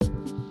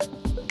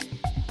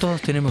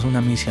Todos tenemos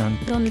una misión.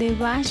 Donde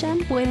vayan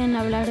pueden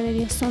hablar de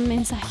Dios, son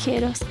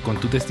mensajeros. Con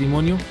tu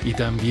testimonio y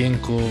también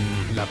con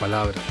la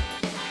palabra.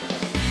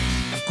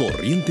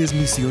 Corrientes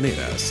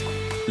Misioneras,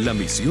 la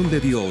misión de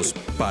Dios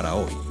para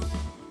hoy.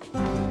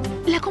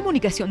 La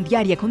comunicación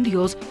diaria con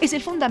Dios es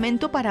el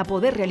fundamento para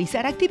poder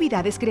realizar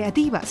actividades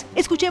creativas.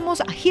 Escuchemos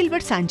a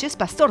Gilbert Sánchez,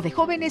 pastor de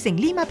jóvenes en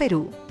Lima,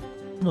 Perú.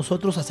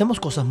 Nosotros hacemos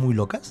cosas muy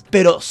locas,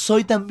 pero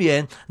soy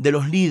también de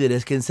los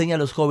líderes que enseñan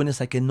a los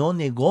jóvenes a que no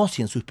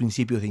negocien sus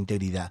principios de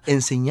integridad,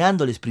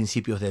 enseñándoles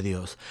principios de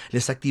Dios.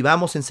 Les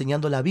activamos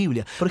enseñando la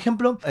Biblia. Por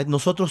ejemplo,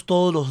 nosotros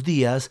todos los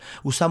días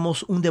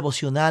usamos un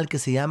devocional que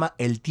se llama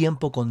El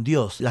Tiempo con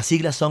Dios. Las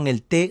siglas son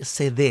el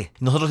TCD.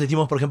 Nosotros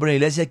decimos, por ejemplo, en la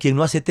iglesia, quien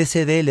no hace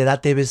TCD le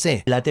da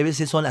TBC. La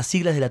TBC son las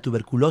siglas de la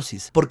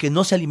tuberculosis, porque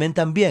no se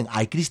alimentan bien.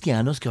 Hay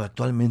cristianos que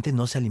actualmente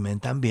no se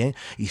alimentan bien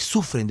y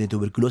sufren de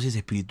tuberculosis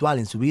espiritual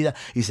en su vida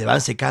y se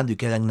van secando y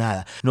quedan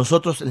nada.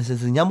 Nosotros les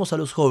enseñamos a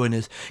los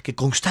jóvenes que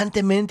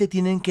constantemente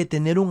tienen que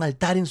tener un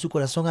altar en su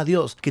corazón a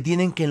Dios, que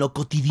tienen que en lo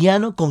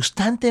cotidiano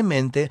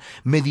constantemente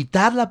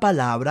meditar la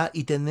palabra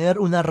y tener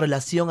una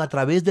relación a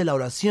través de la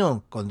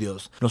oración con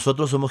Dios.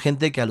 Nosotros somos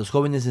gente que a los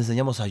jóvenes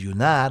enseñamos a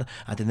ayunar,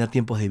 a tener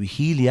tiempos de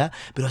vigilia,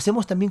 pero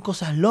hacemos también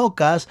cosas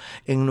locas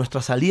en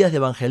nuestras salidas de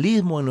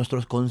evangelismo, en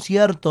nuestros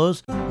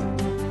conciertos.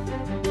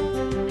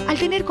 Al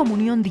tener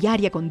comunión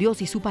diaria con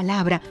Dios y su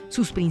palabra,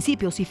 sus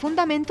principios y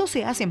fundamentos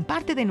se hacen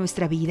parte de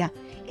nuestra vida.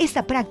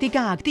 Esta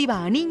práctica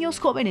activa a niños,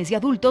 jóvenes y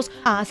adultos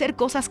a hacer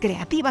cosas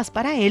creativas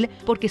para Él,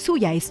 porque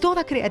suya es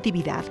toda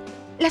creatividad.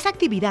 Las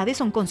actividades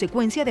son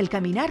consecuencia del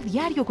caminar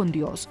diario con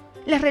Dios.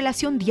 La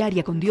relación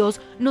diaria con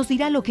Dios nos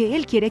dirá lo que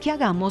Él quiere que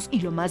hagamos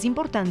y, lo más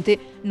importante,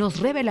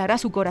 nos revelará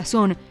su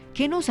corazón,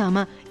 que nos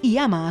ama y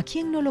ama a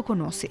quien no lo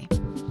conoce.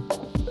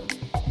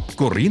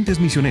 Corrientes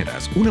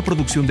Misioneras, una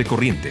producción de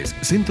Corrientes,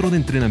 Centro de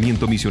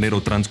Entrenamiento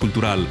Misionero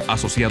Transcultural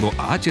asociado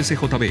a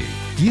HCJB.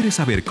 ¿Quieres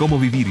saber cómo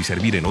vivir y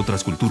servir en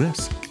otras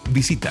culturas?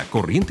 Visita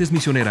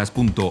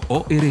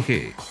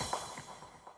corrientesmisioneras.org.